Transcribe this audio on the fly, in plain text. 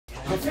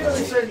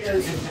fairly certain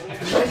there's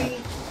many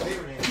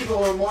people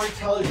who are more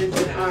intelligent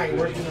than I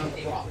working on the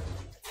plot.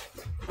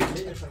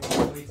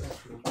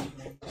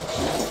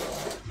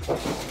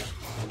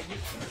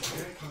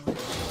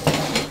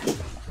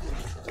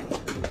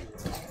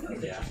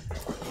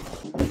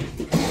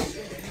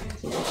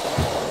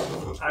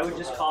 I would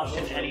just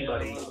caution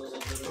anybody,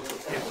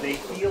 if they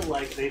feel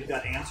like they've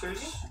got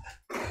answers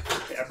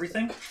to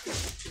everything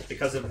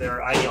because of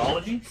their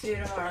ideology. See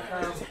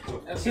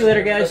you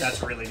later, guys.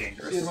 That's really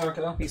dangerous. See you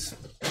tomorrow, Peace.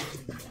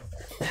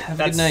 Have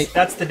That's, a good night.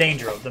 That's the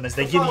danger of them, is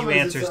they give you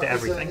answers to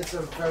everything. It's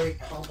a very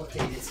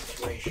complicated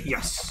situation.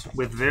 Yes,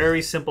 with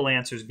very simple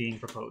answers being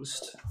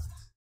proposed.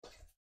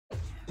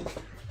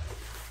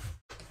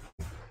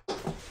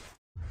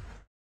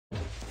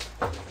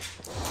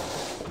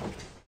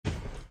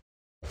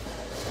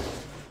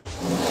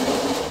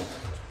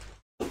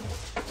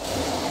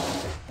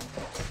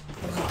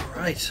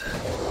 Alright,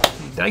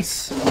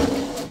 dice.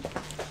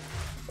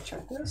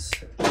 Check this.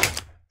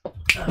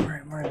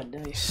 Alright, where are the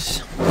dice?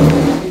 You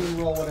can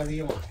roll whatever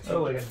you want.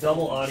 Oh, like a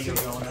double audio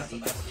going. That's the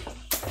best.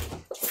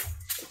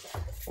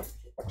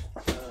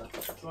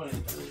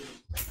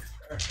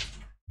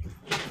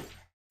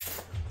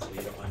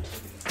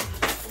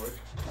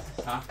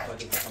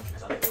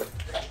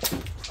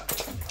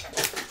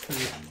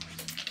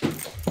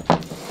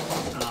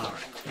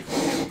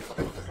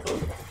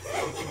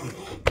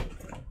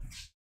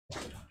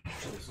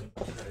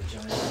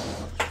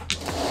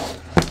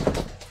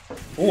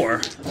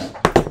 Or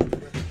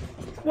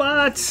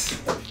what?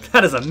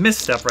 That is a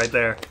misstep right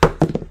there.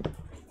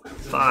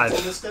 5.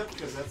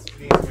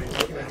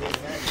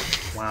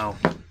 Wow.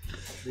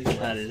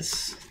 That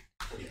is.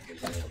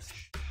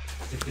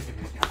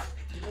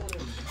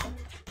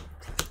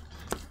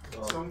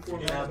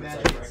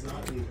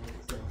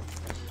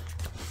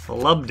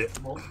 Flubbed it.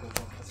 What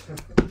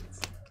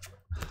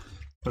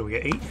do we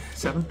get? 8?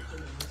 7?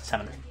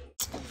 7. I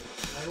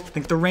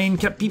think the rain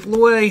kept people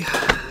away.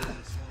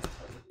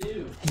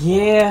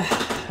 Yeah,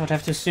 I would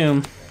have to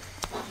assume.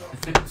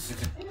 I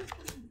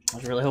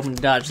was really hoping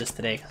to dodge this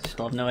today. I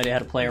still have no idea how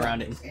to play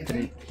around it.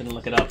 Didn't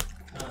look it up.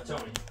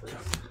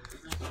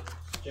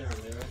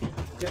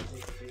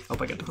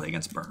 Hope I get to play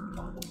against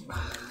Burn.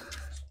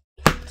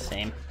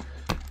 Same.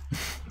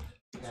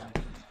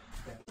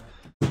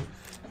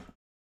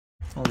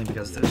 Only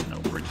because there's no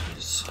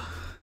bridges.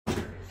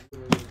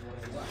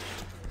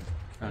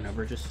 Oh, no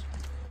bridges.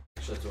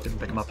 Didn't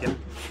pick them up yet.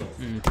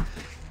 Mm.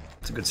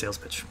 It's a good sales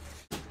pitch.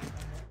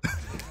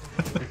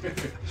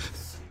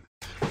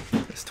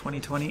 This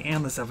 2020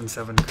 and the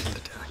 7/7 couldn't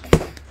attack.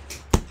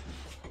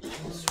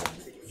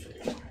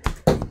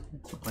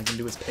 All I can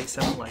do is pay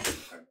 7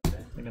 life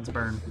against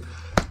Burn.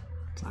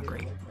 It's not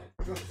great.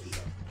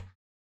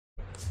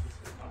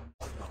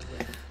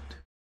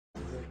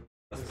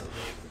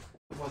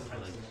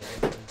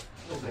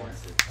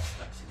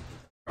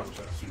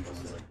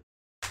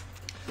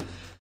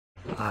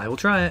 I will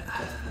try it.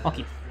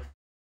 Okay.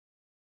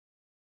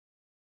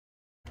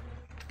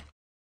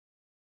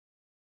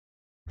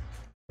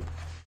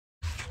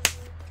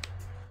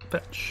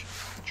 Fetch.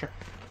 Sure.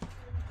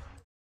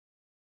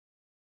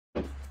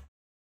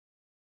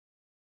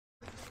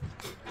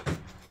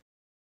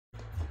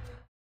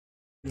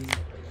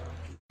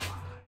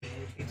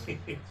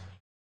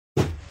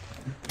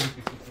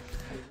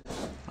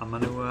 I'm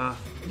gonna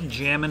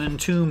jam an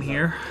Entomb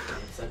here.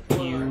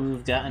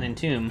 You've got an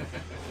Entomb.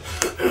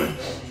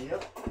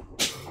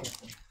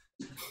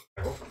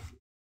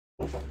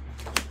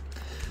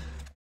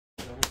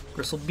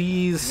 Gristle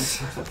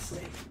bees.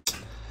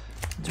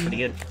 It's pretty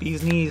good.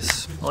 Bees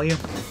knees. All you.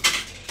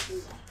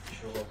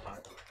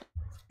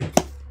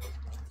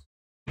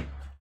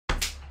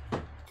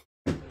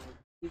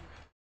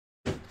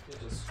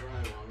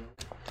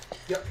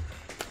 Yep.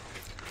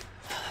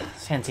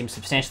 This hand seems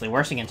substantially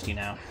worse against you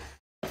now.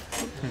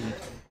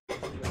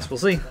 Guess we'll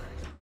see.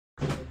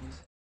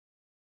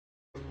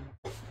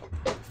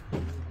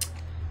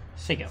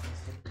 Sigo.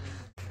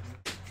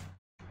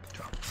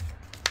 Drop.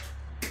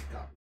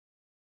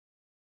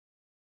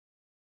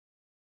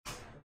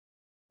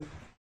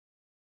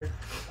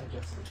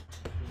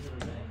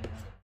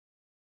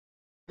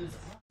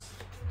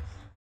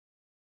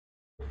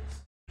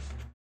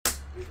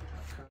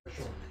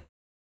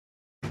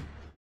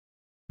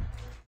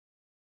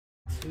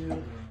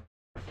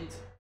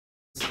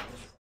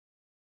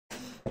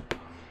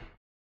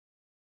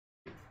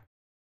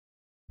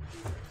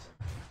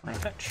 My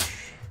fetch.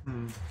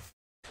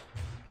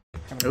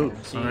 Ooh,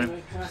 alright.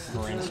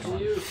 Brainstorm.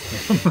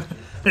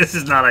 This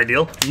is not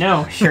ideal.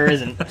 No, sure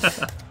isn't. Would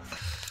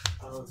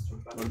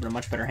have been a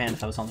much better hand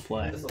if I was on the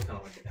fly.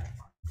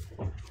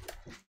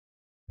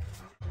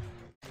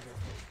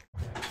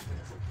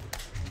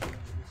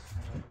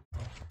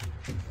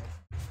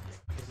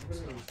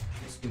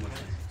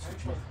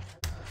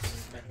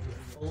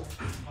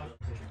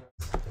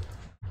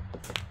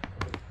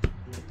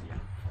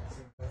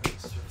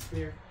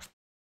 Here.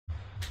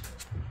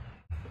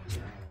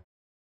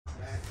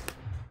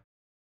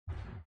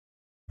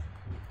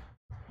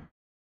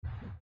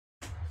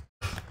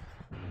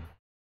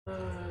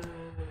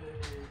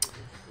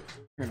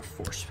 You're gonna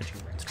force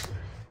pitching Brainstorm.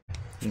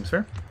 Seems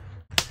fair.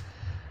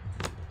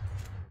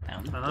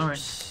 Down. All right.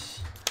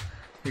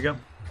 Here you go.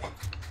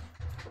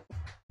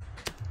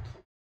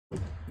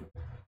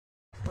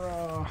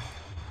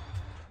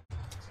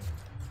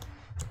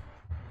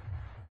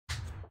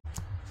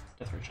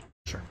 Death Ritual.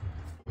 Sure.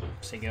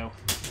 Say go.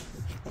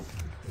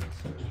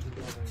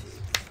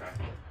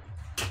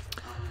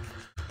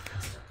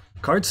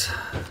 Cards.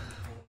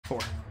 4.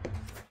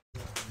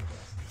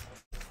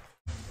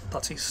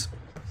 Thoughtseize.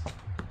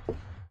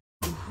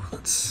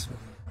 That's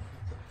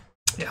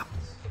yeah.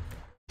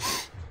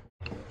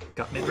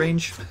 Got mid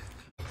range.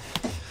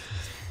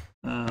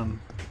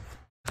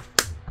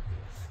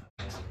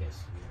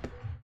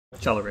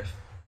 Shallow Riff.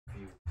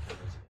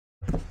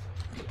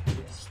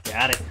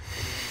 Got it.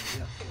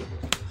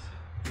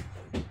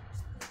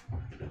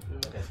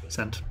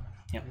 Send.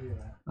 Yep.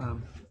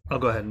 I'll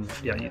go ahead and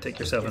you take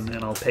your 7,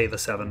 and I'll pay the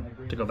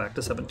 7 to go back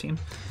to 17.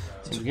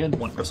 Seems good.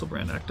 1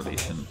 Griselbrand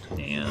activation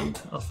and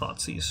a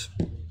Thoughtseize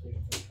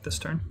this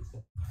turn.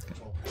 Okay.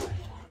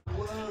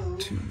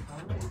 2,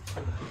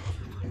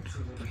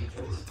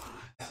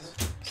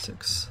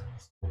 6,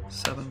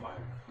 7.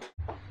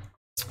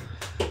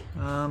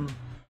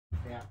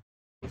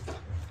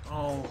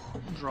 I'll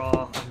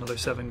draw another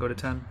 7, go to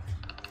 10.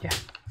 Yeah.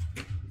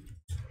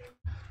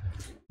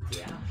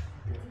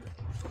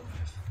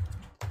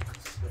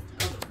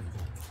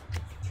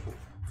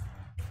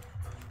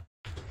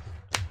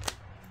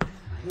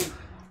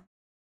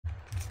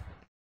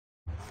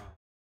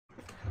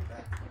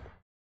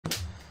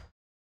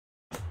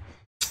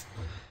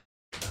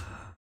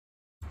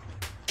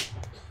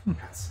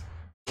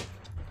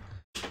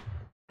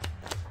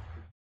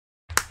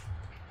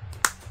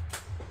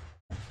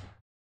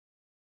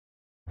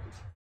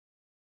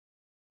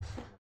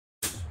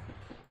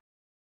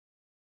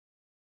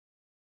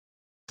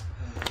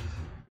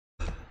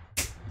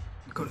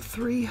 Go to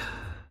 3.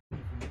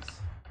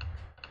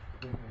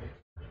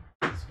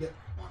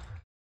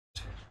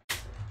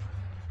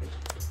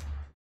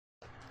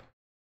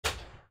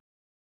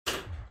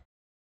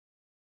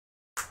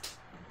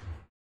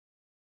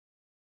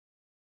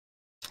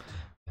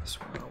 So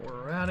while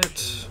we're at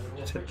it,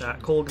 just hit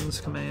that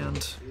Colgan's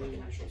command.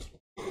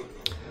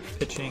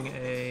 Pitching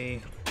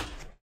a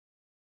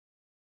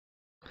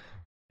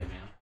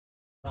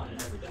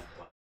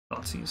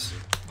Thoughtseize.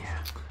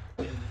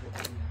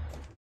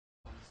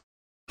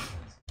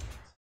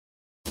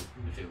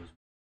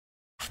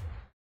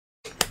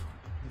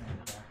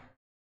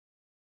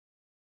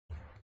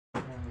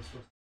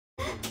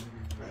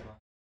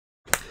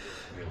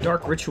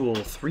 Dark Ritual,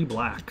 3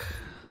 black.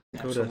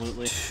 Go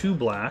Absolutely. to 2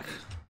 black.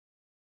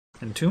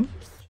 Entomb?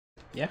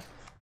 Yeah.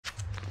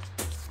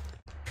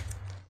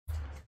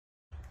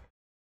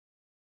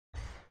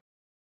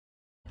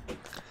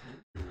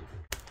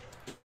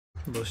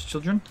 Those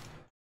children?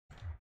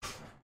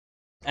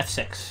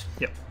 F6.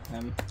 Yep.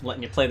 I'm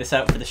letting you play this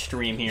out for the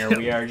stream here. Yep.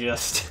 We are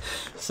just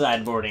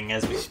sideboarding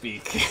as we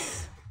speak.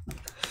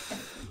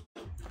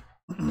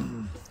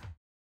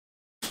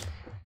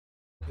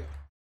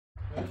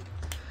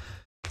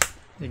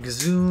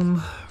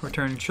 Exhume,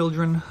 return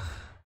children.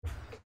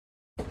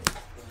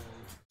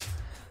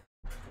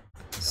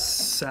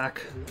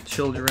 Sack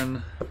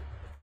children.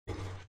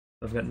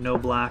 I've got no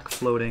black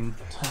floating.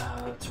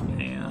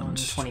 And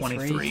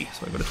 23.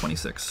 So I go to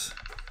 26.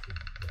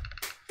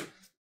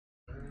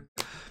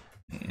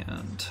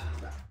 And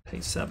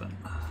pay 7.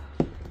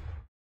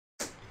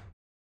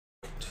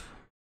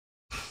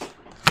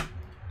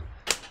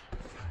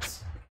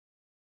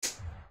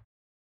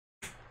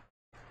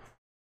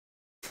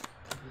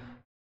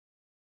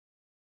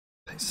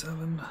 Pay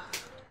 7.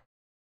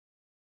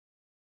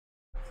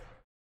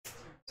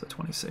 So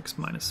 26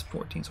 minus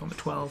 14, so I'm at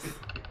 12.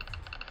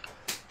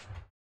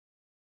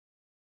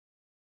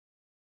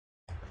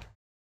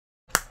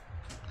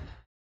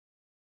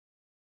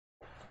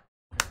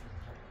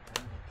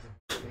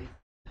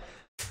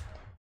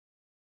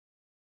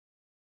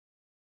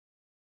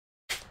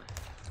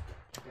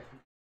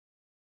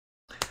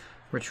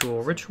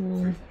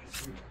 Ritual.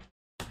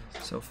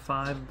 So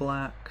 5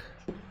 black,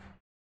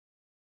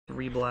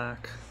 3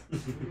 black.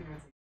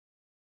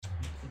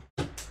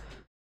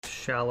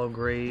 Shallow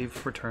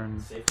Grave,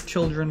 return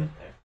children.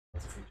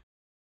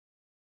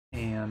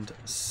 And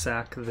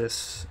sack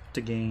this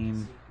to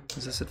gain.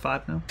 Is this at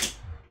 5 now?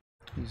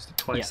 Used it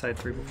twice, I had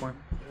 3 before.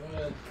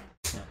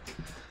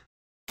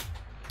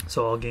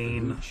 So I'll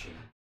gain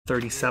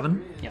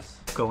 37. Yes.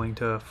 Going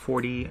to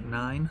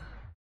 49.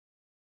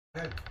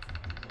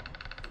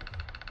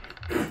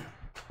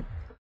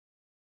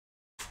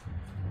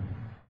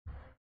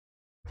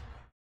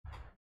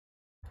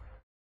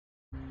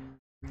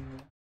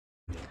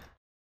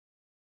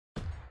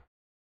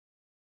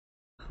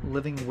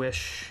 Living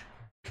Wish,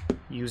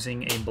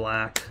 using a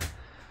black,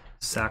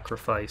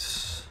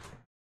 sacrifice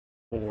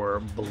or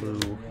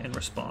blue in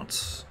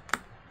response.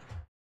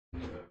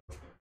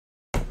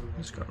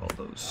 Just got all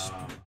those.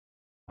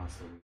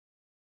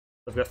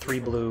 I've got 3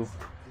 blue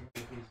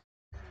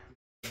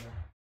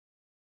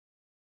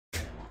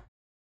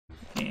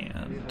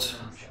and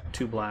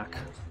 2 black.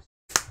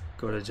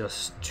 go to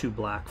just 2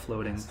 black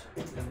floating,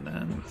 and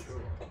then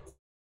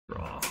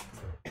draw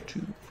 2,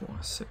 4,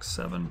 6,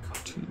 7,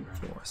 2,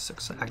 4,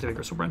 6. Activate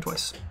Griselbrand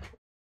twice.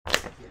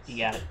 You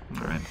got it.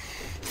 All right.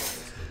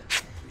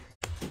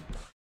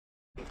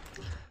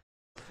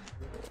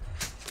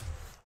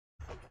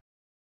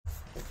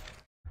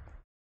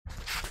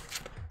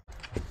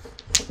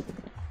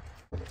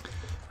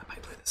 I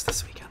might play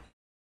this weekend.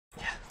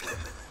 Yeah.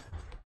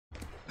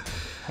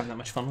 Having that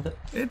much fun with it?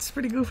 It's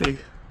pretty goofy.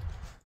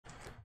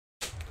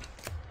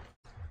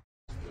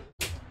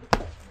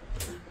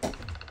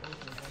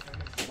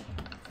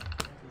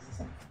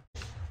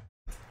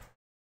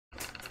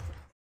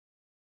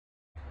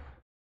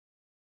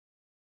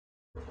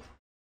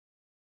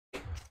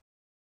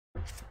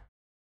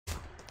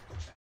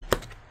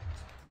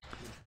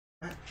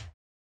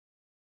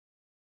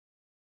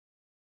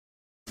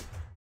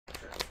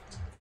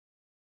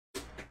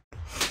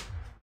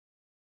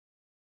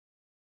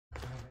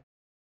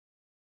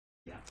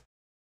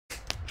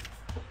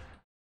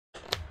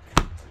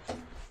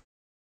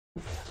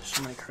 There's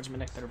so many cards in my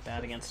deck that are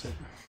bad against it.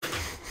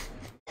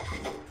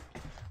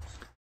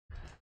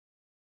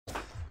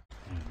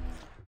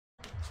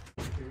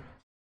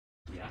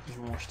 There's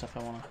more stuff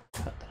I want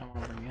to cut that I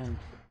want to bring in.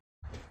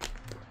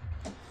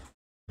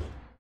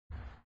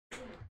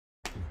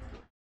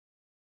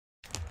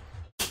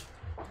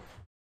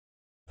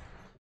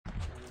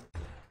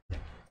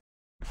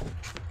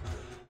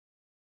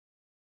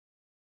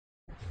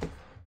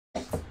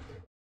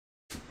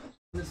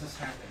 This is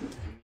happening.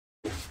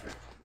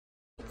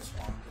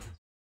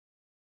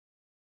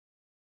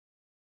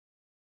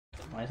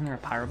 Why isn't there a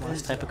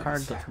Pyroblast type of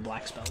card, but for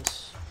black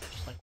spells?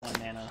 Just like 1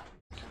 mana.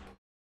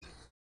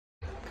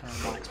 Kind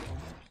of black spell.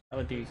 That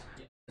would be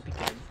good.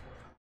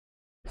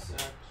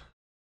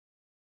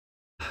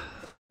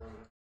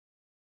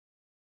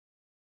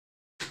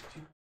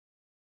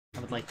 I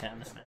would like that in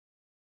this match.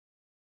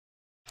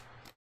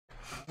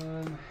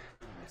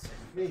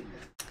 Maybe.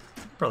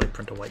 Probably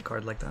print a white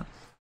card like that.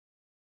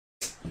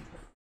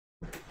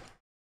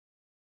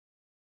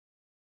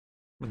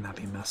 Wouldn't that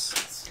be a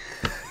mess?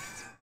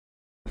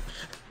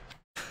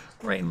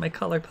 Right in my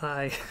color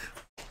pie.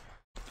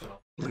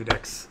 Blue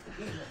decks.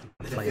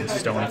 Playing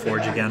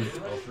Stoneforge again.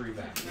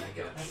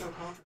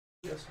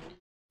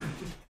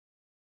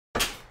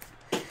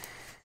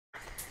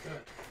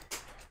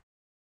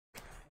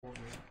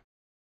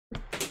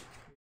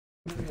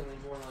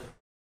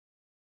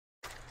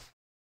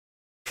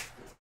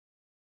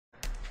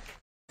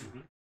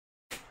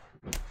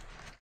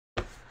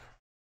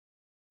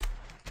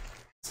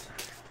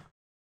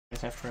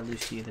 After I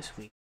lose to you this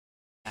week,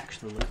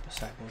 actually look at the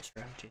sideboard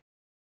strategy.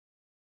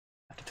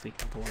 I have to tweak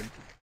the board.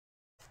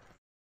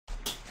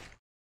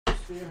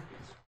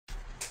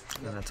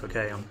 And that's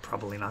okay, I'm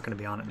probably not going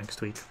to be on it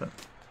next week, but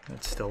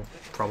it's still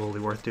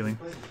probably worth doing.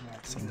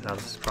 Seeing that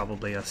was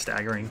probably a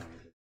staggering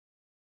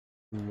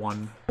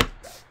 1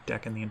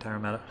 deck in the entire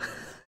meta.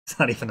 It's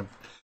not even a...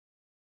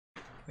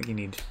 Like you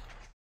need...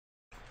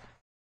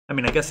 I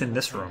mean, I guess in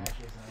this room,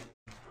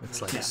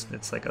 it's like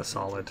it's like a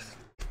solid,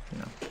 you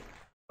know,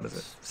 what is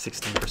it,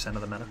 16%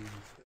 of the meta?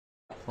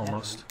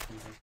 Almost.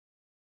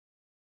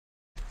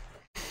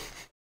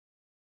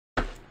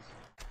 I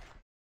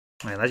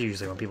mean, that's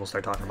usually when people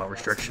start talking about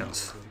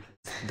restrictions.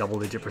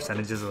 Double-digit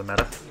percentages of the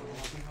meta.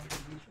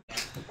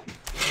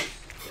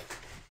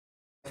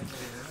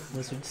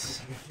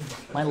 Lizards.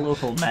 My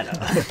local meta.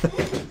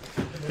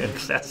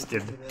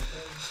 Infested.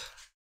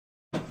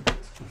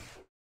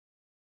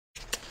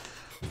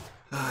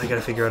 I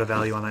gotta figure out a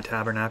value on that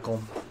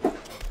tabernacle.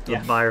 The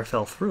buyer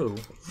fell through,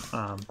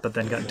 but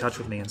then got in touch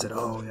with me and said,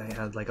 oh, I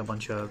had like a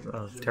bunch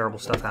of terrible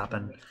stuff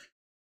happen.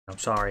 I'm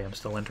sorry, I'm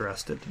still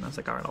interested. And I was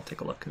like, all right, I'll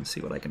take a look and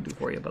see what I can do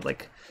for you. But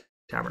like,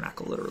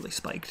 tabernacle literally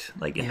spiked,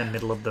 like in the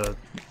middle of the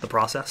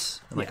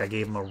process. And like I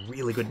gave him a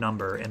really good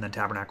number, and then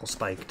tabernacle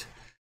spiked.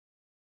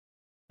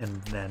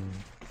 And then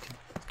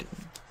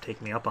didn't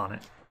take me up on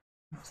it.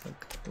 I was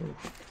like, ooh,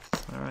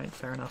 all right,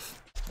 fair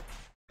enough.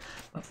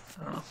 But,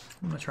 I don't know.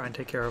 I'm gonna try and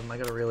take care of him. I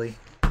gotta really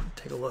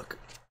take a look.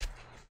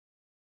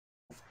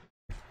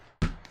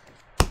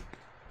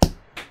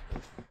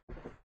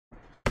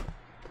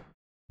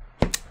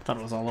 Thought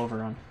it was all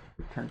over on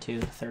turn 2.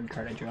 The third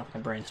card I drew off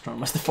my Brainstorm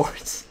was the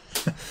Forts.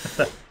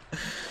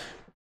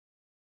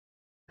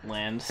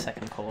 Land,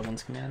 second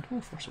Colgan's command.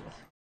 Ooh, Force of Will.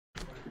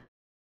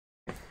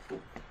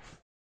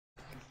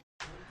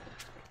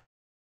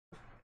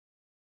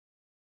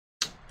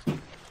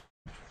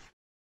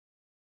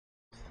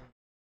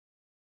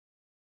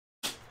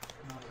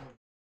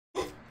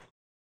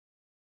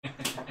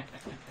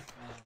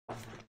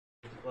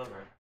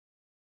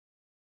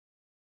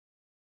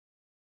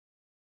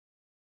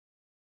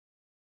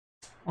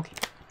 Okay.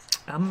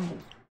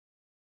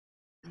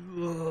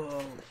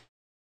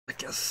 I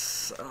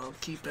guess I'll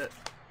keep it.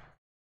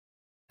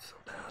 So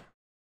bad.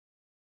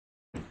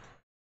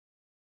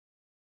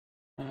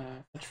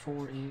 Fetch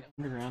for a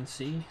Underground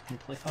Sea and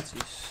play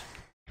Thoughtseize.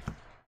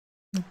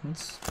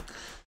 It's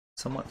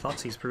somewhat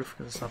Thoughtseize proof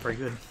because it's not very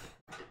good.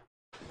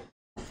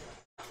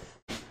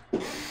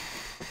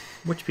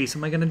 Which piece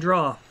am I going to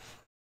draw?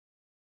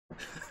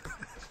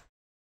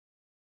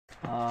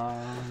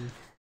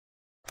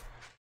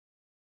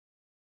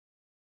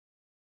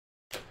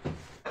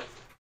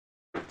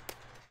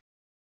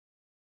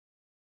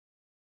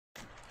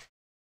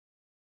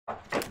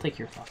 Take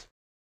your thoughts.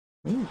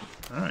 Ooh,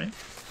 all right.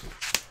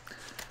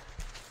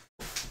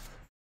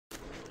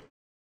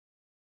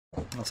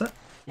 All set?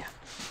 Yeah.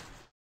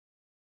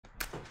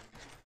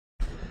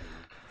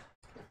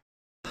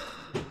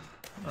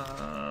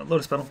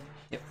 Lotus Petal.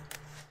 Yep.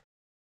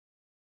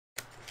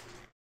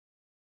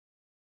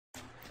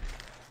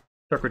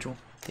 Dark Ritual.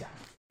 Yeah.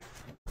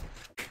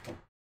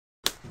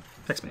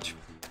 Hexmage.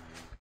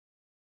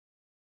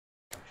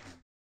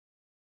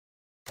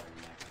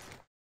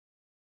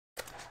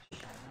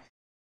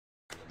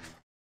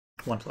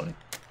 One floating.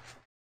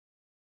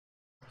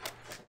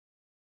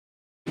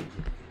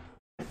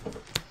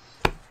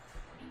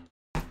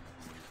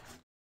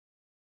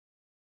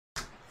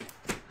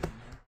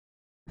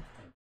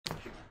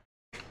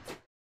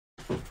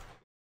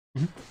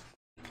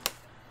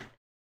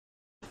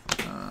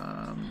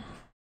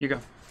 You go.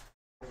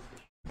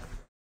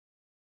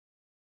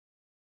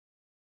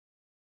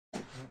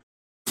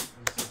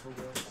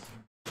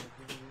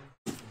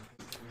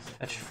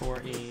 Fetch for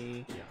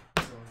a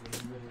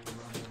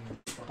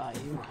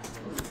Bayou.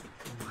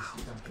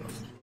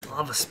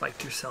 Lava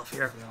spiked yourself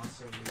here.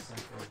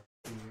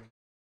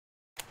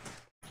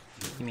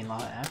 You mean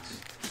Lava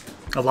Axe?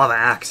 A lava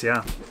axe,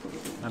 yeah.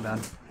 My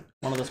bad.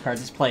 One of those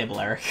cards is playable,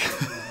 Eric.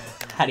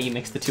 How do you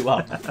mix the two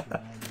up?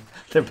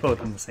 They're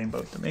both in the same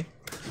boat to me.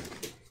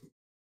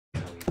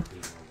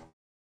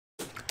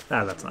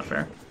 Ah, that's not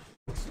fair.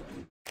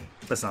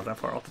 That's not that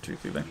far off the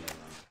truth either.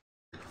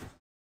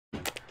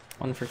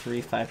 1 for 3,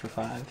 5 for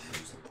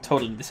 5.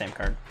 Totally the same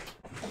card.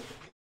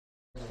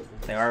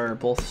 They are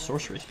both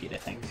sorcery speed, I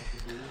think.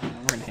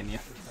 We're gonna hit you.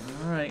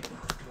 Alright.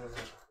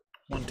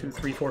 1, 2,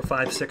 3, 4,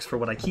 5, 6 for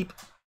what I keep.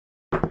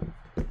 You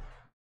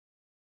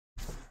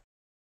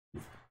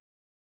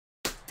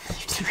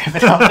rip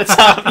it off the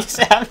top, you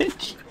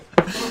savage.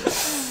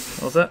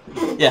 What was that?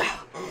 Yeah.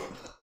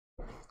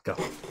 Go.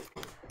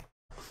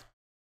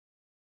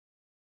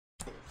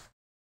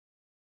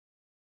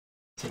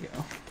 There you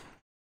go.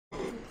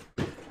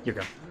 You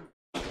go.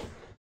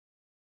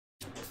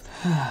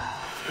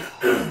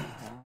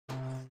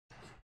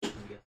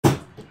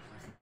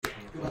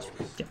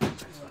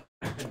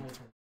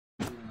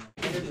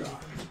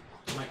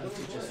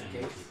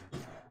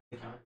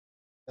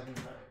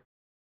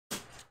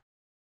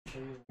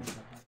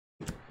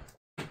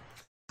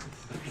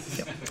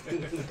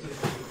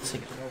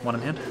 One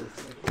in hand.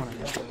 One in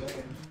hand.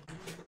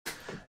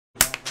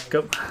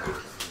 Go.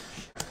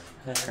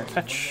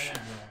 Fetch.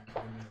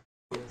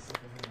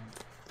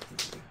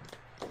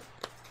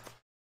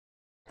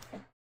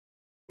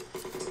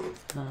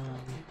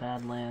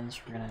 Badlands,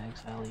 we're gonna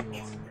exile your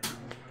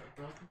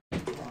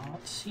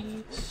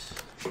Thoughtseize.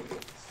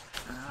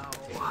 Ow.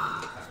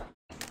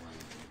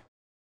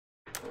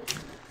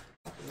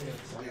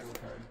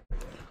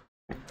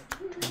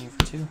 20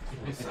 for 2.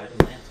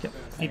 Yep,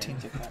 18.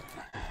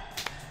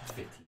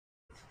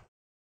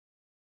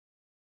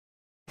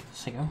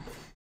 So go.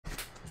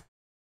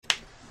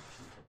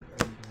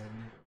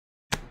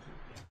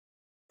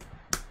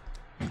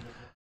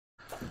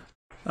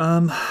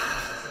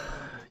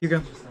 You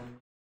go.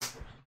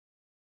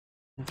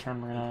 In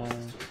turn, we're gonna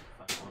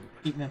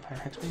eat Vampire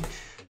Hexmage.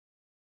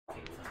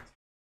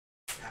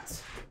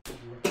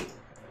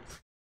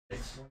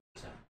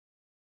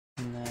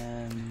 And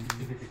then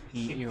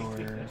eat your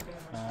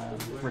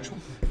ritual.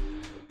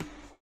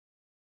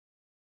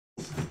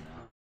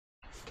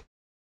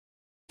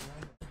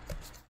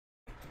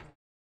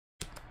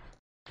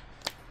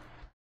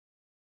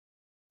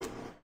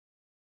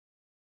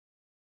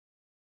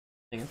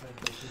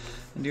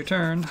 End your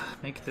turn.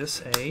 Make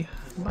this a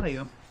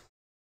Bayou.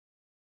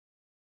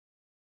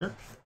 Sure.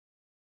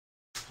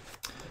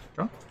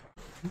 Draw.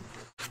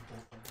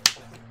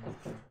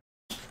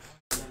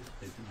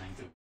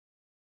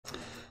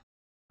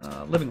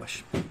 Living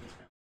Wish.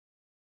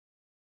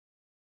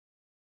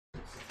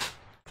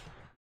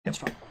 Yep.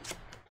 Strong.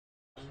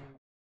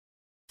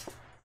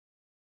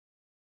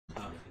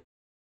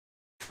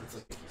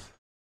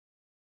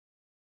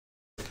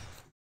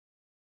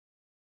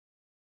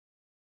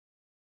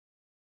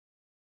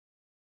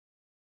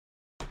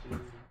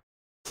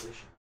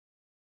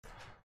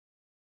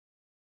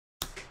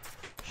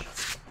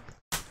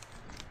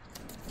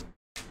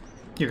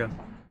 You go.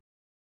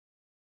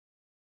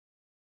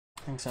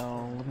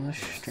 Exile Living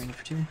Wish, drain it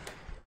for 2.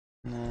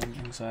 And then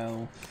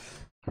exile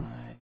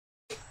my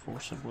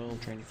Force of Will,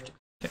 drain it for 2.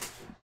 Okay.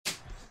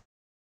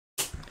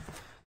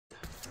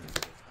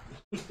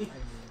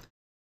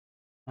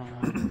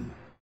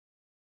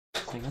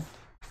 Single.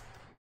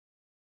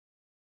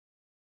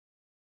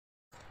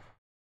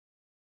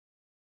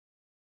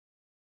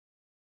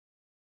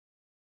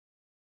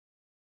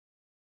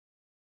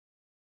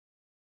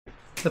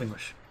 Living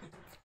Wish.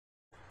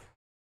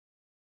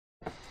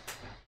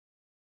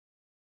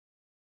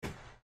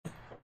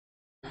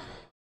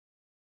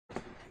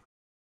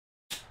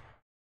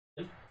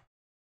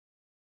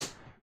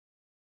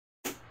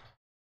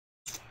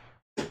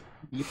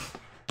 Yep.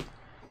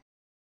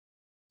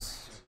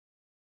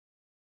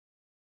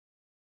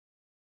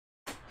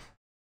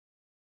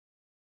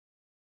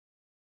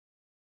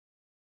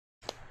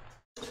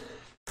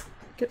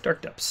 Get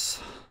Dark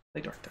Depths.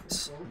 Play Dark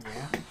Depths.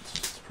 Yeah,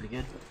 it's pretty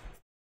good.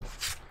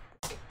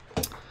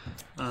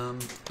 Here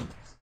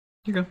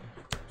you go.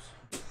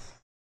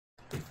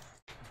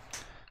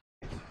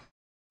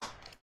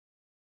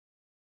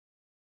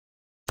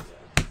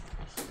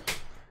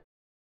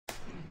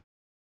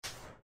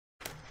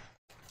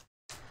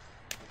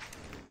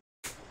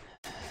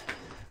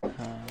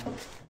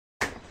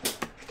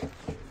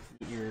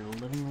 Your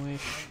Living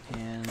Wish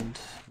and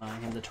my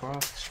Hand the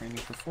Torok, streaming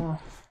for 4.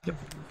 Yep.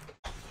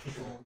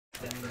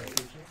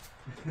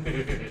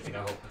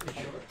 No.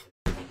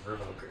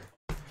 Revoker.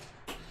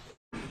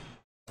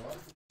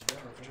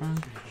 Turn.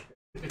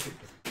 We're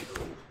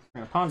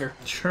gonna ponder.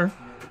 Sure.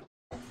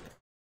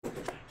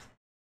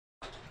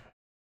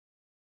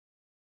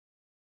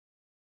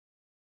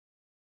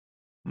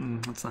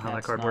 That's not how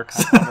that card not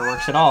works. How ponder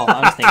works at all.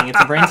 I was thinking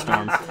it's a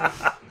Brainstorm.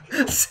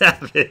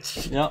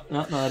 Savage. No,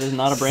 that is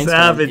not a Brainstorm.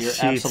 Savage You're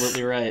cheats.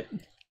 absolutely right.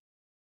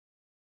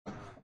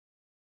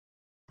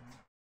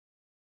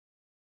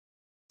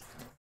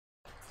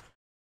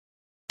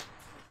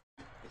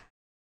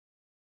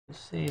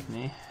 Save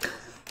me.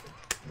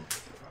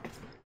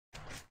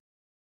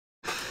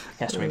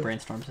 Cast away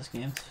Brainstorms this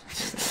game.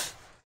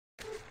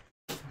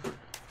 I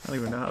don't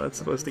even know how that's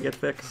supposed to get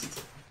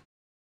fixed.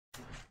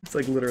 It's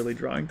like literally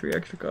drawing 3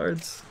 extra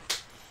cards.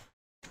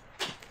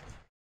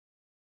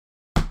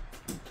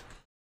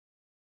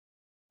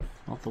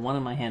 Well, the one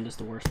in my hand is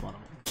the worst one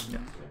of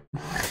them.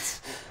 Yeah.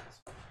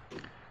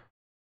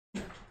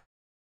 I'm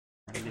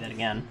gonna do that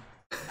again.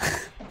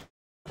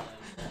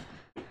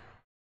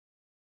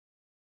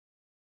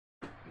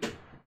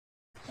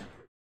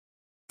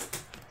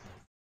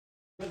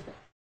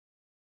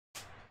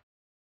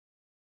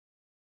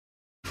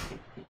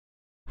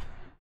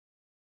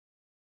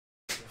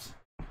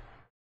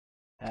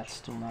 That's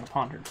still not a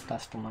ponder.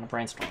 That's still not a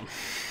Brainstorm.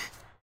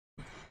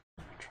 Draw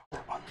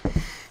that one.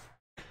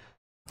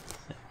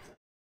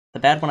 The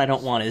bad one I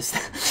don't want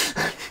is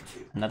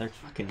another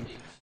fucking.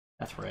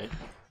 That's right.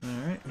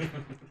 Alright.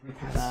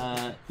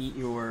 Eat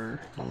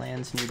your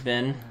lands in your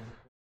bin.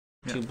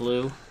 2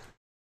 blue.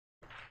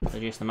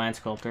 Reduce the Mind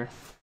Sculptor.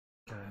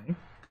 Okay.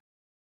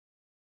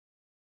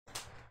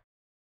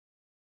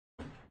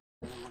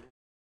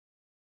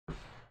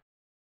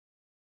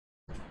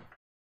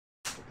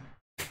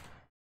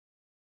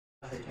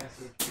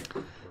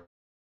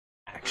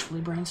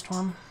 Actually,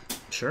 Brainstorm.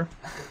 Sure.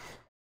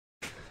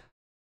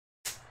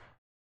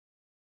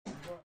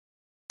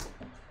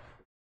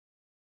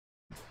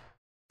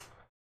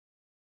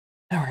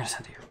 Now we're gonna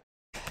send it here.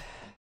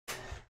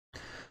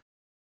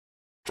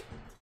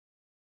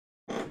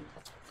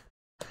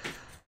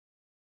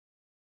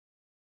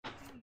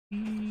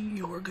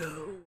 Your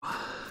go.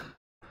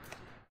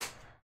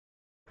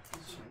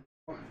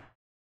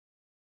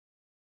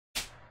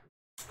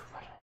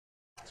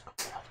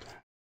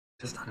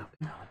 Does not help.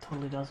 No, it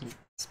totally doesn't.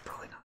 It's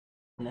probably not.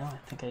 No, I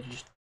think I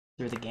just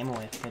threw the game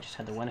away. I think I just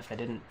had to win if I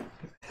didn't.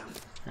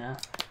 Yeah.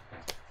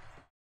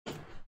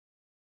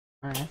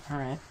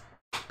 Alright.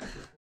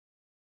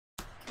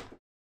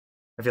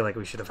 I feel like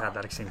we should have had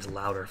that exchange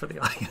louder for the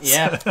audience.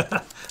 Yeah.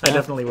 I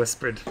definitely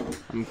whispered.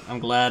 I'm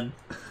glad.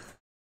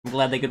 I'm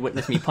glad they could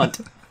witness me punt.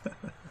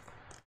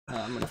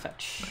 I'm gonna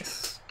fetch.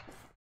 Nice.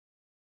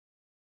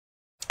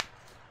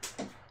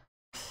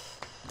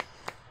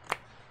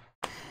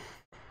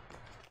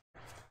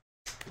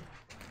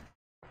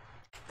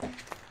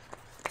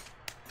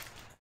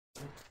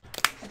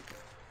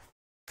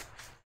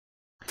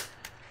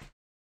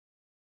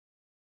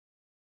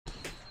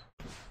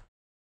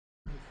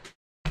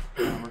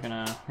 We're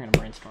gonna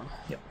Brainstorm.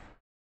 Yep.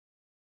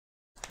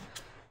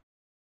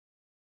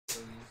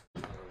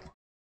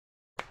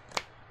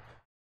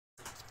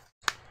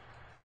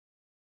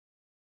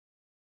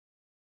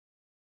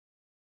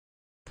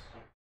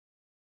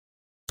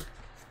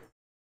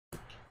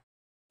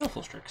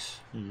 Full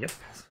Strix. Yep.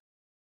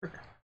 There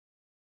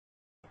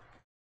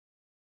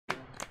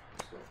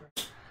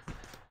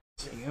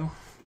you go.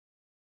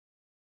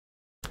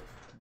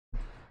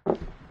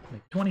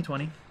 Make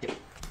 2020. Yep.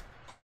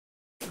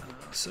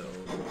 So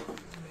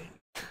make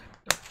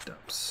Dark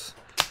Depths.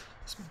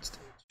 This main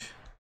stage.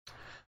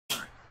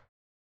 Alright.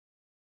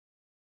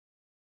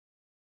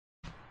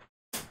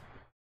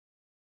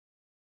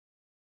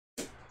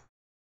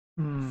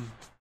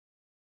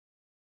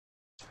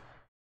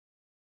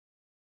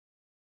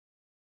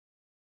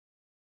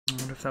 I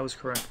wonder if that was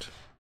correct.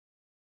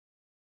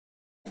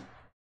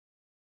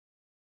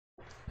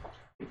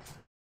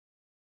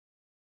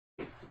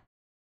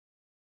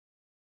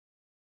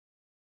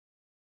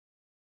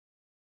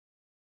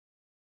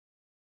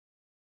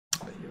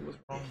 It was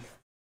wrong.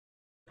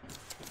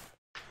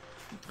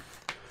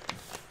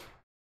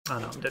 Oh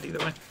no, I'm dead either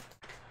way.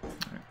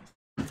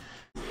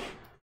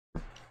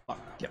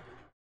 Alright. Yep.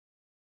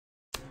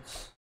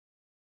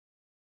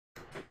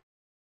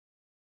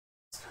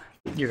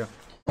 You go.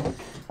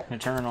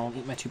 Second turn, I'll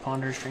eat my 2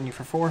 ponders, drain you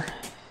for 4.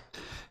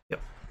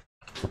 Yep.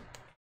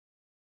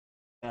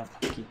 Yeah,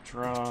 keep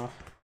draw.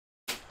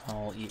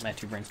 I'll eat my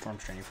 2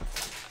 brainstorms, drain you for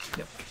 4.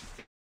 Yep.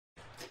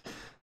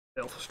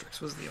 Alpha Strix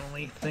was the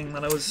only thing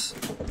that I was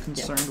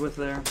concerned with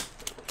there.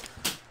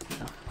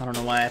 I don't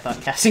know why I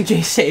thought casting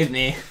J saved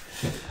me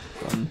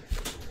from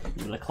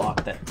the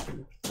clock that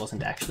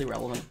wasn't actually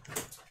relevant.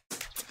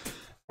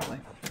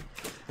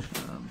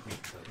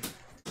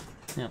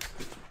 Yeah.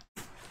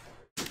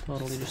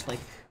 Totally just like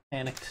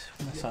panicked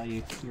when I saw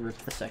you rip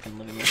the second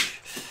Living Wish.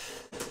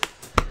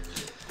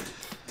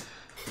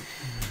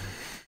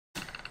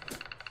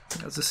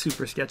 That was a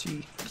super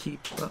sketchy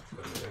keep, but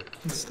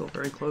it's still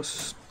very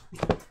close.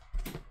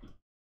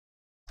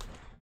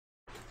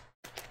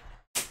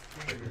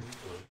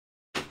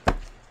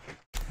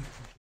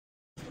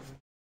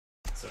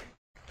 It's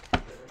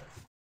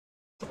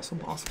also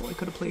possible I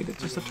could have played it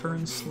just a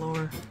turn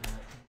slower.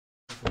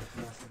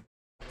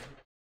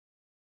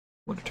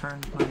 Would have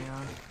turned my.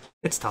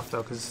 It's tough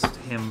though, because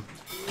him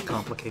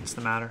complicates the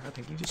matter. I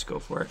think you just go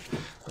for it.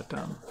 But Did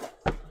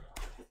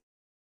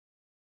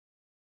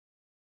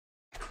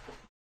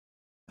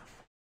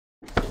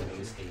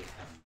you see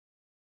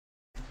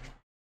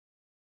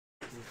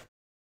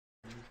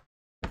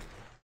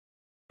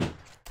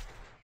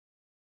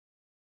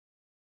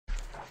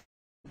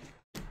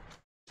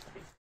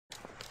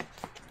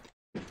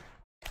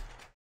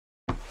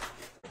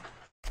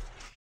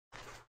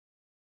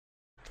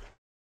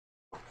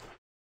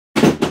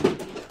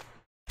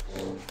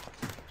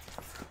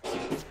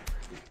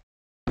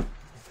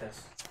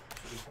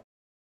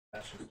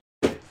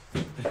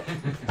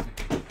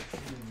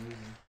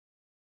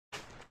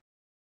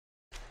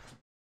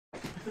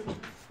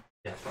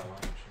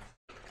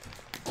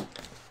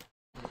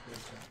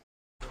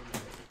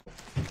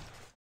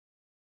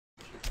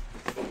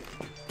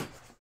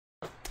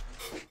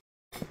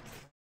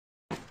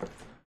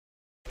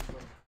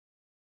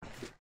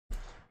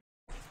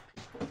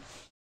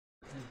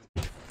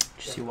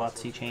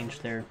Thoughtseize change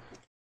their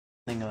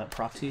thing about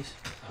proxies?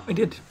 I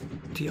did.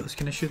 TOs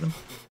can issue them.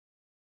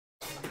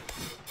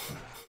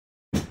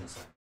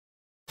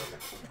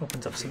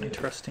 Opens up some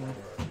interesting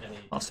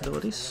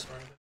possibilities.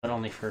 But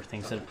only for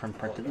things that have been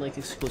printed like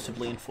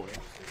exclusively in foil.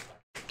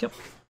 Yep.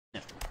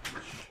 Yeah.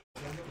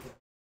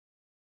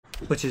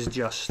 Which is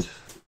just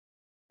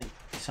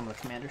Some of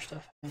the commander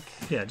stuff, I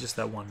think. yeah, just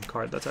that one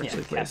card that's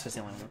actually played. Cast is the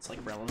only one that's like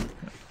relevant.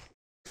 Yeah.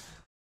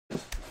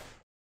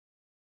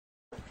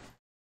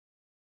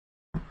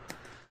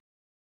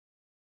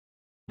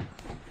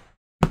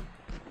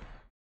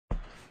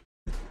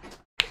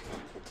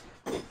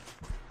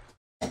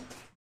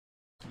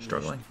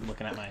 Struggling.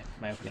 Looking at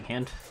my opening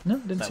hand. No,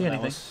 didn't that see what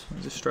that anything. was?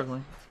 I'm just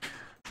struggling.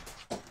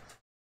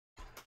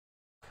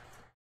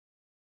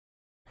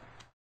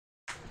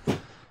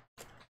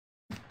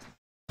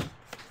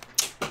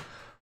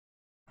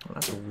 Well,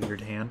 that's a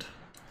weird hand.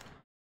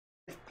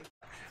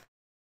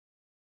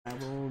 I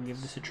will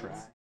give this a try.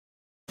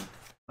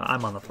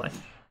 I'm on the play.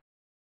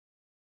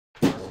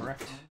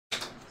 Correct.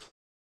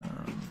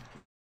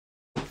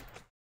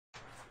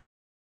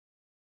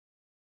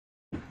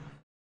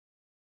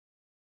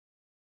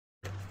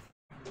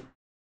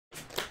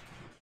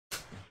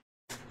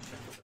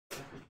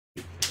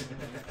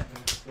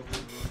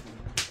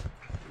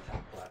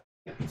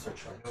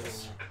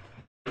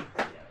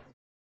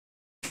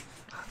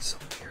 That's so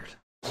weird.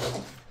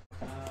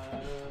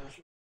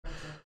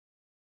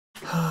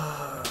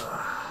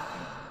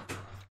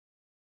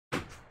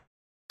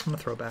 I'm gonna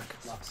throw back.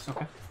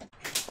 Okay.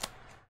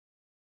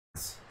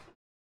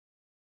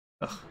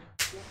 Ugh.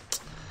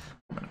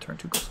 I'm gonna turn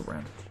 2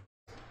 Griselbrand.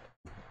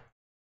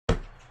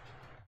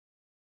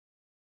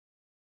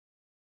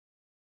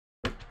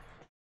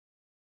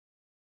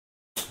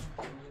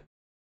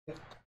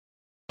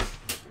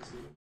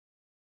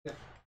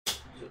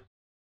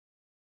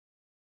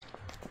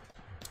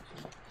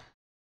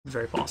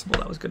 Very possible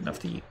that was good enough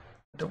to eat.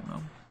 I don't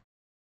know.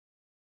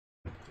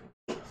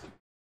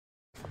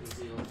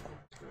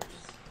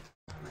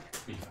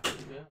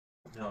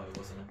 No, it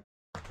wasn't.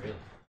 Really?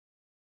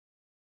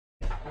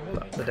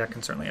 But the deck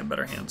can certainly have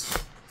better hands.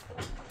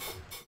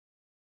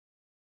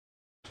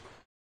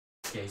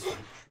 Yeah, he's fine.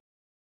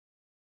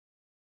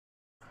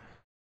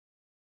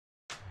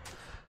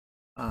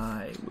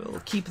 I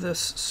will keep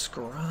this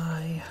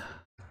scry.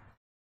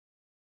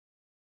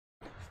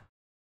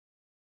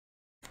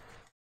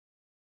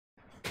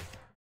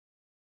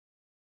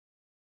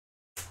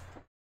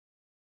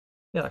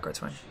 Yeah, that card's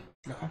fine.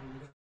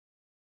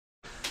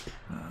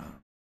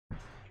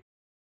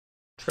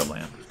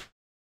 Scrubland.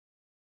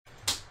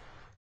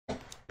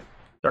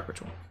 Dark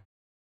Ritual.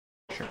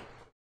 Sure.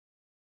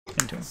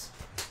 Entomb.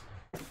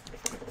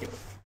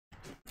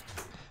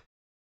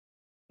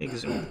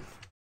 Exhume.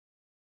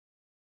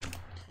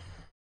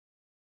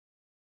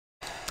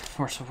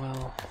 Force of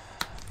Will.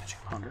 Magic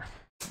Ponder.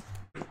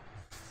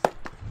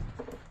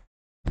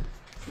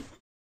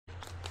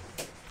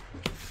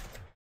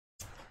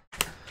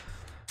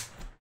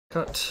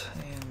 Cut,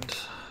 and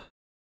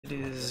it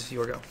is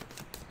your go.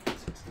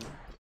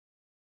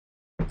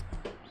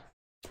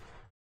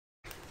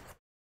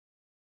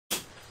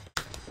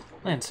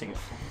 Land single.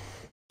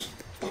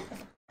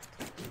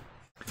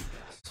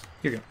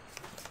 Here you go.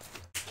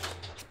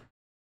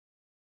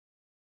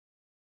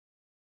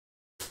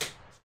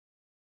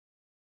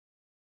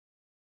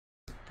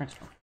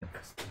 Brainstorm.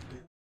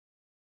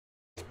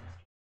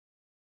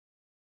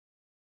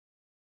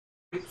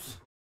 Oops.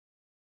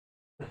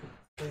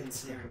 Let's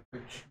see.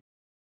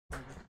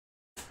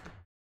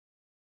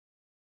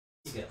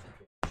 You get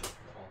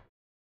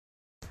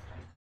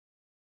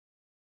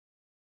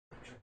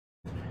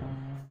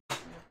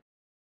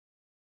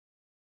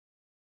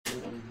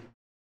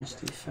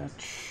Misty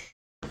fetch.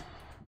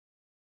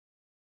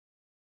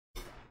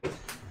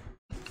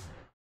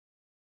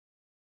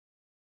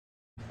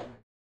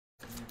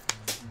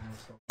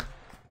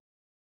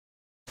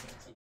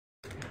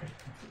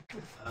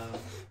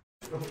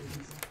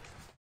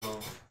 well,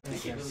 I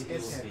think it really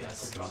feels the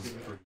S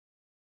for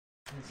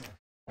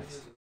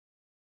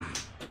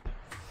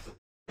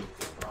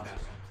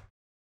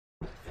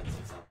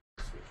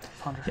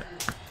Ponder. Yeah.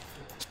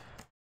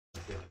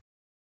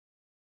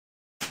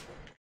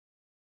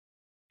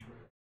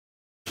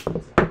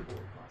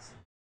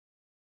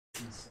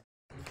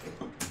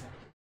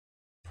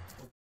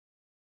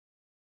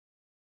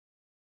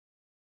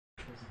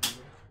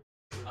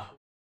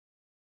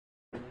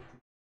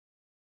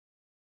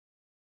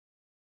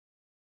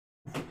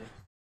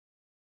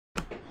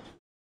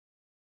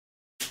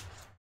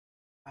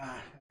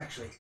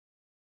 Actually.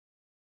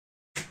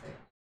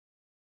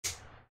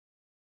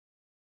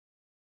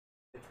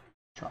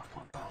 Draw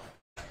ponder.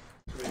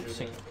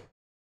 Single.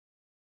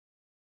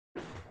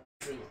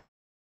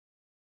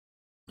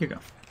 Here you go.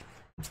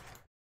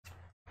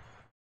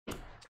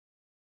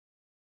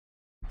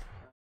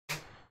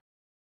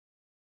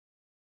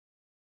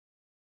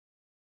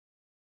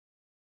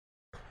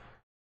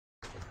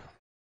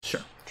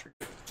 Sure.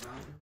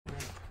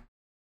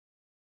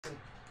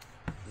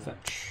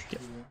 Fetch.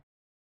 Yep.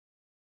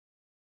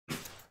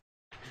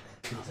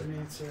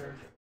 Answer.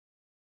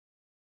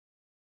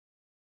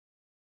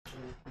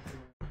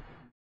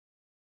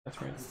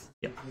 That's right.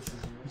 Yep.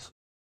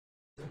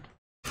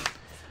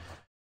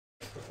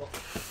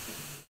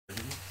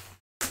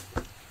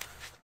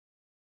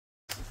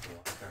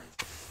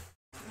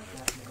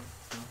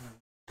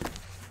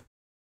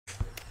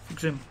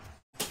 Exhume.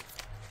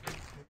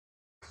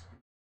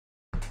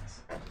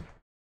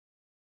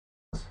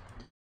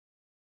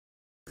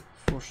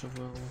 Force of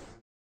will.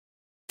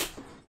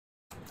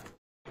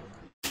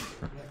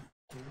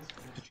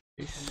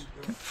 Education.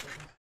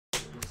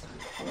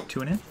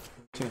 Two in hand.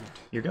 Two in hand.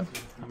 Here you go.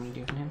 How many do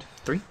you have in hand?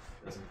 3.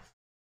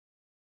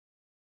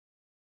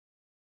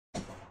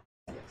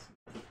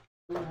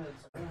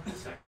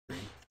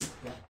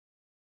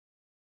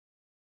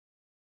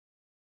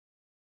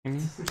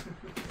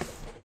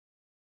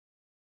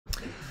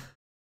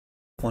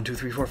 One, two,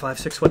 three, four, five,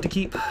 six. What to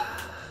keep?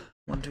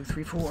 1, 2,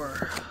 3,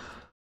 4.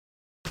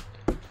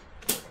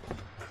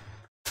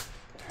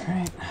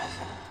 Alright.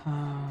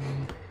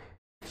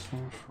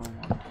 Swing for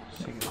 1.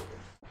 So you go.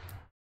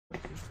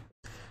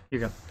 Here you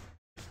go.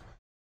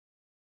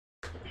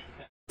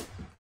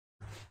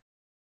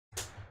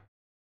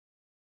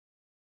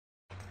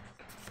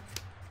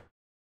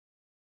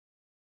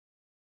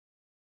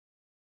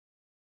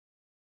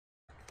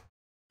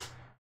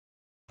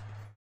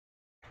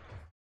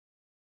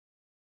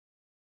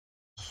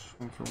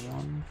 Swing for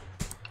 1.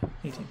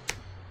 18.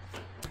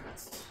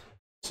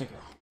 So you go.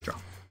 Draw.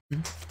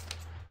 Here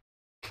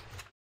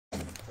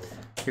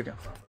you go.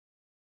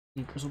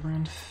 Need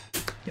Griselbrand.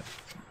 Yep.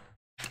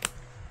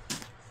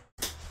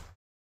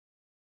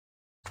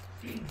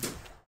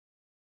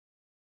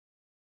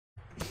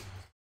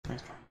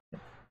 Nice.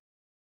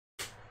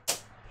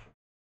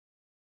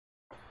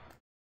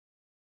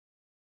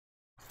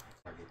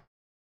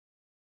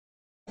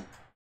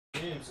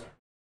 Answer.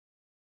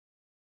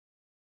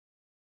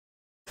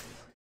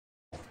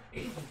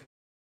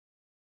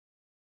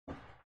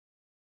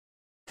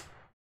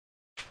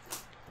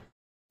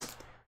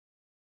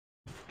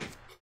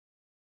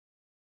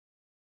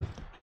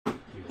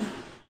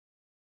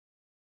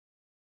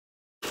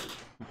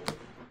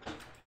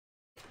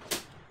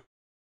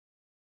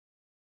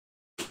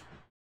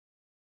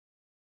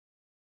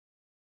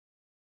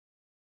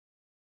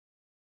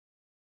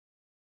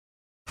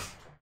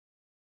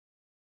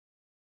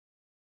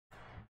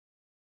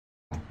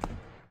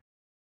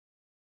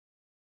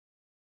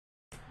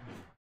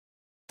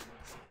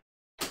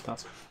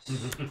 Thoughts?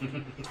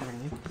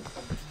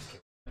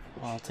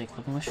 I'll take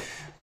Living Wish.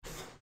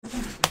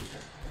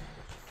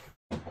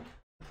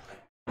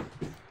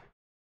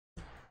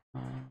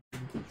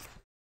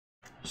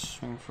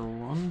 Swing for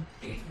 1.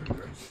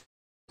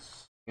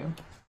 Go.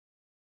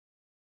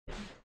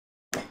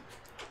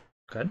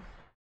 Good.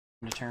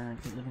 Return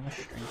Living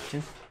Wish. Drain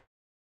 2.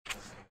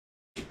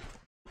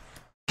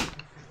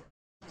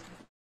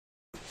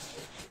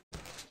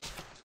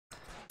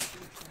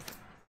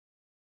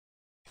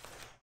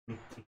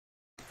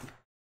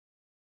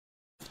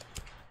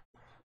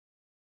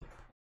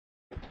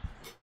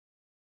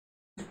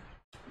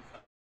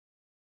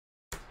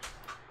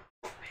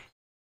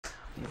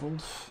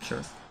 Evolve.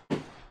 Sure.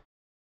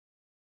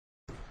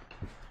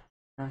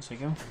 So you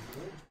go.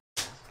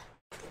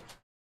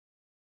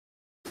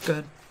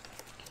 Good.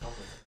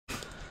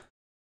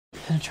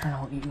 And turn,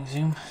 I'll eat and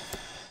Exhume.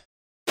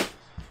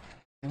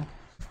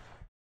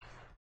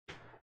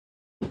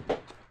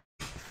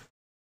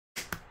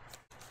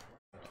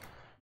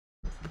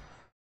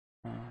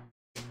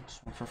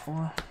 Swing for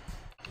 4.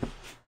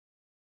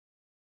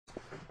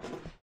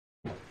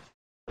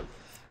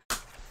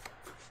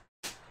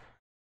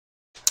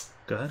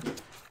 Go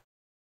ahead.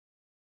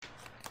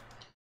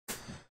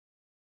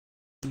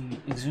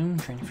 Exhume,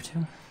 training for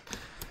 2.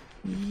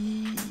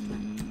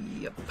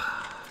 Yep.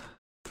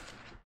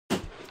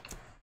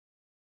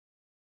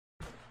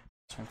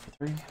 Swing for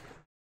 3.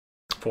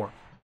 4.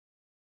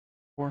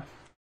 4.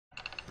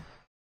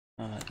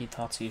 Eat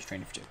Thoughtseize,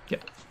 training for 2.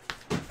 Yep.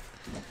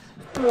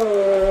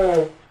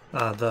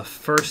 The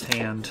first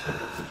hand,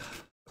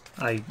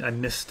 I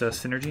missed a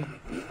synergy.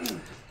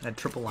 I had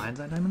triple lines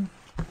that diamond.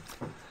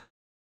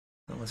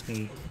 That lets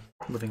me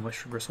Living Wish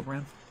for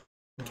Griselbrand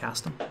and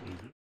cast them.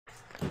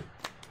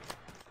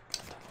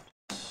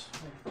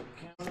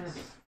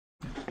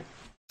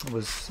 It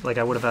was like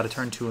I would have had a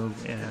turn 2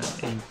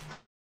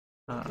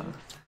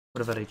 would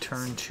have had a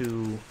turn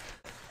 2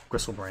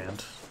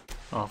 Griselbrand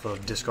off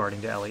of discarding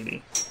to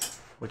LAD,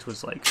 which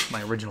was like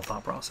my original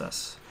thought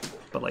process.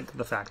 But like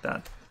the fact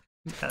that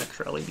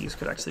extra LEDs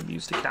could actually be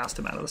used to cast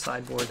him out of the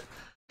sideboard,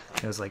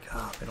 it was like,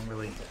 they don't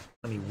really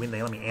let me win.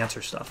 They let me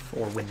answer stuff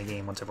or win the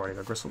game once I've already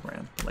got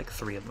Griselbrand. Like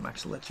 3 of them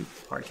actually let you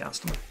hard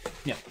cast them.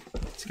 Yeah,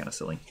 it's kind of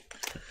silly.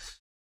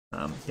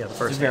 Yeah, the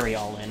first it's very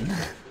all in.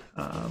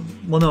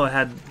 Well, no, I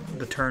had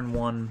the turn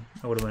 1.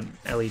 I would have went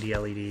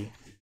LED,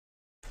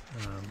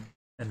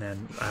 and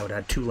then I would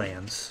have had 2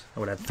 lands. I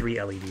would have had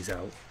 3 LEDs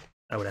out.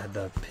 I would have had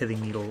the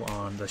Pithing Needle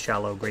on the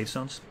shallow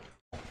gravestones.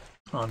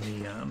 On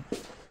the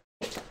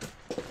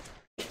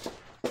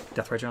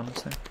Death Rider on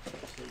this thing.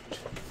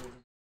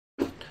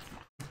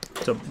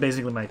 So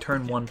basically, my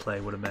turn 1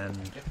 play would have been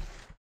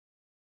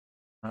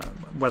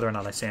whether or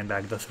not I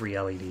sandbagged the 3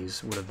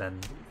 LEDs would have been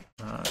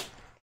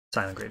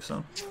Silent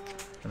Gravestone,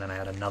 and then I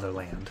had another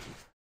land.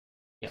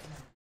 Yep.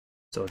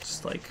 So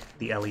it's like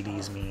the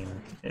LEDs mean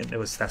it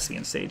was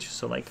Thespian stage.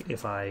 So like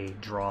if I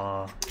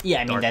draw,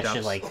 yeah, I mean that's Depths,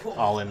 just like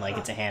all in. Like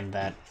it's a hand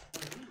that.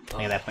 I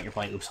think at that point you're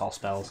playing oops all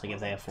spells. Like if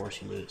they have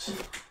force, you lose.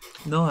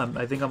 No,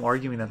 I think I'm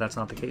arguing that that's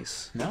not the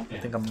case. No, I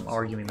think I'm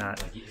arguing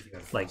that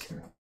like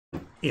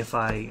if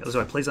I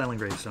play Silent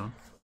Gravestone,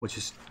 which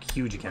is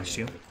huge against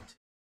you,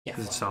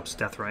 because it stops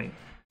Death Right,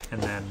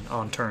 and then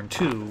on turn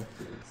 2,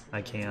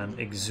 I can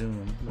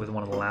Exhume with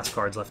one of the last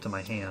cards left in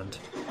my hand,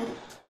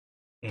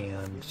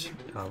 and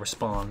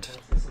respond,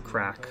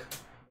 crack,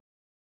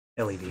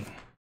 LED,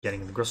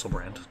 getting the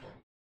Griselbrand.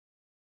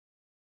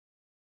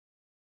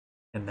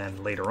 And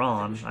then later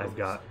on, I've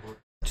got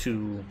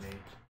 2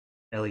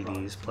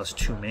 LEDs plus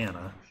 2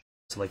 mana.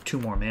 So like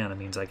 2 more mana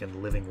means I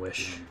can Living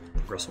Wish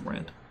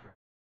Griselbrand.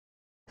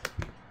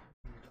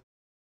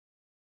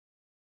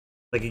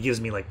 Like it gives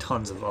me like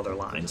tons of other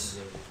lines.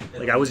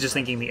 Like I was just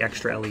thinking the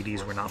extra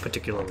LEDs were not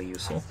particularly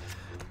useful.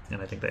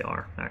 And I think they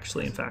are,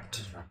 actually, in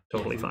fact,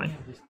 totally fine.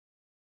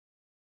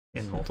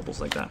 In multiples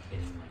like that.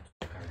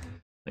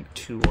 Like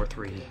 2 or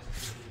 3.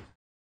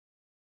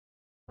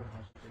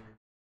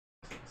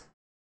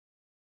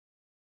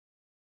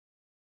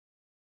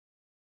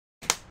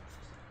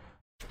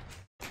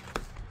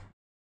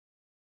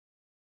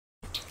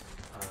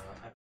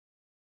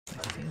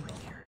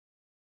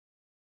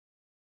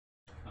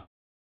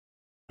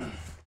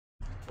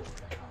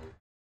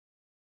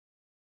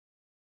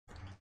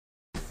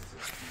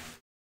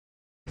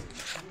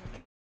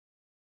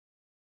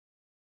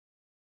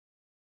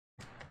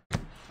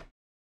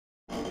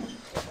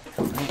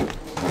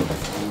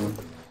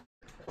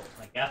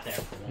 got there.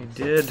 You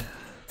did.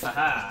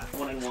 Haha,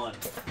 1-1.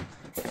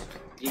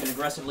 Even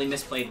aggressively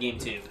misplayed game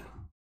 2.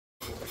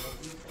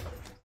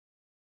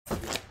 I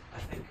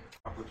think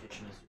crop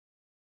rotation is.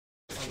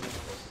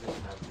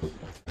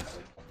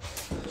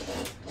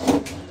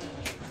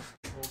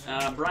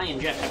 Brian,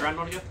 Jeff, did Ryan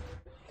want to go?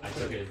 I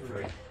took it for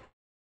 3.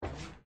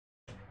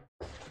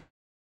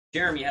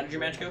 Jeremy, how did your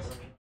match go?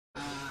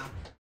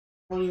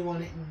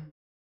 21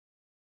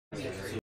 and